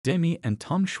Demi and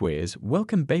Tom Schweers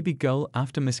welcome baby girl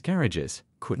after miscarriages.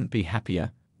 Couldn't be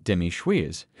happier. Demi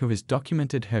Schweers, who has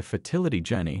documented her fertility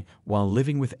journey while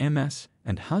living with MS,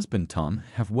 and husband Tom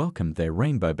have welcomed their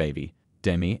rainbow baby.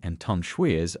 Demi and Tom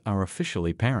Schweers are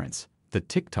officially parents. The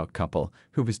TikTok couple,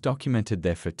 who has documented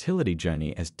their fertility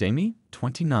journey as Demi,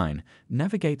 29,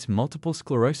 navigates multiple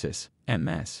sclerosis,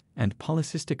 MS, and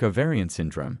polycystic ovarian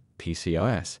syndrome,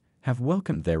 PCOS, have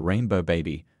welcomed their rainbow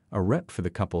baby. A rep for the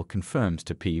couple confirms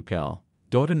to PEPL.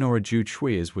 Daughter Nora Jude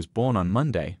Schweers was born on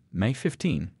Monday, May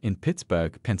 15, in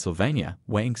Pittsburgh, Pennsylvania,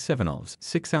 weighing 7 oz,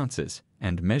 6 ounces,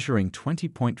 and measuring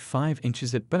 20.5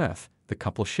 inches at birth, the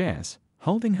couple shares.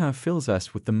 Holding her fills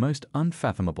us with the most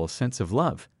unfathomable sense of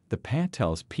love, the pair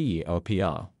tells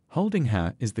PEPL. Holding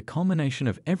her is the culmination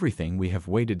of everything we have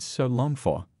waited so long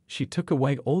for. She took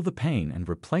away all the pain and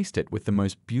replaced it with the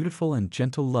most beautiful and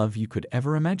gentle love you could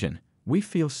ever imagine. We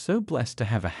feel so blessed to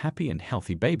have a happy and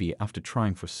healthy baby after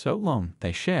trying for so long,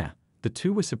 they share. The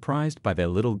two were surprised by their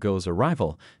little girl's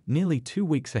arrival nearly 2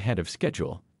 weeks ahead of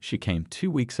schedule. She came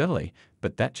 2 weeks early,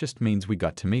 but that just means we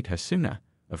got to meet her sooner.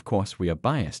 Of course, we are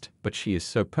biased, but she is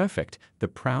so perfect, the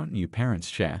proud new parents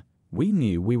share. We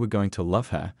knew we were going to love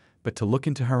her, but to look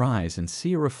into her eyes and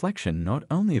see a reflection not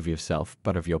only of yourself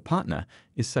but of your partner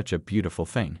is such a beautiful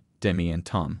thing. Demi and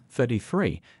Tom,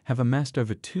 33, have amassed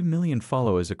over 2 million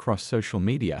followers across social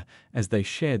media as they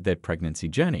shared their pregnancy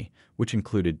journey, which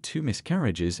included 2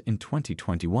 miscarriages in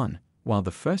 2021. While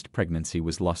the first pregnancy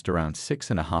was lost around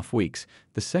 6.5 weeks,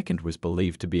 the second was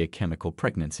believed to be a chemical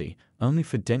pregnancy, only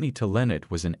for Demi to learn it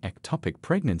was an ectopic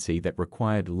pregnancy that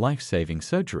required life-saving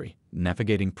surgery.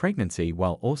 Navigating pregnancy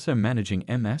while also managing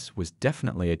MS was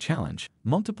definitely a challenge.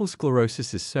 Multiple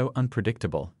sclerosis is so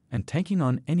unpredictable, and taking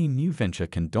on any new venture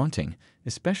can daunting,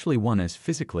 especially one as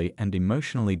physically and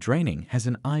emotionally draining as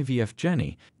an IVF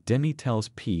journey, Demi tells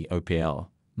POPL.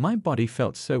 My body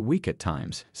felt so weak at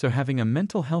times, so having a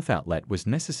mental health outlet was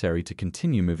necessary to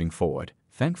continue moving forward.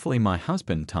 Thankfully, my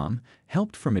husband, Tom,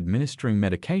 helped from administering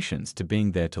medications to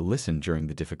being there to listen during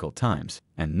the difficult times.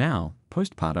 And now,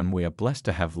 postpartum, we are blessed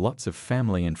to have lots of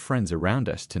family and friends around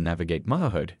us to navigate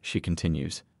motherhood, she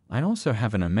continues. I also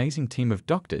have an amazing team of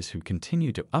doctors who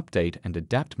continue to update and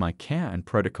adapt my care and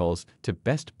protocols to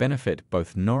best benefit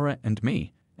both Nora and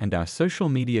me. And our social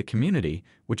media community,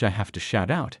 which I have to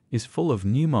shout out, is full of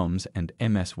new moms and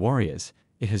MS warriors.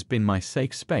 It has been my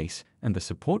safe space and the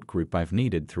support group I've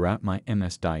needed throughout my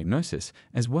MS diagnosis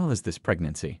as well as this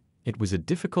pregnancy. It was a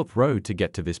difficult road to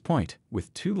get to this point,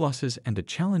 with 2 losses and a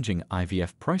challenging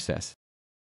IVF process,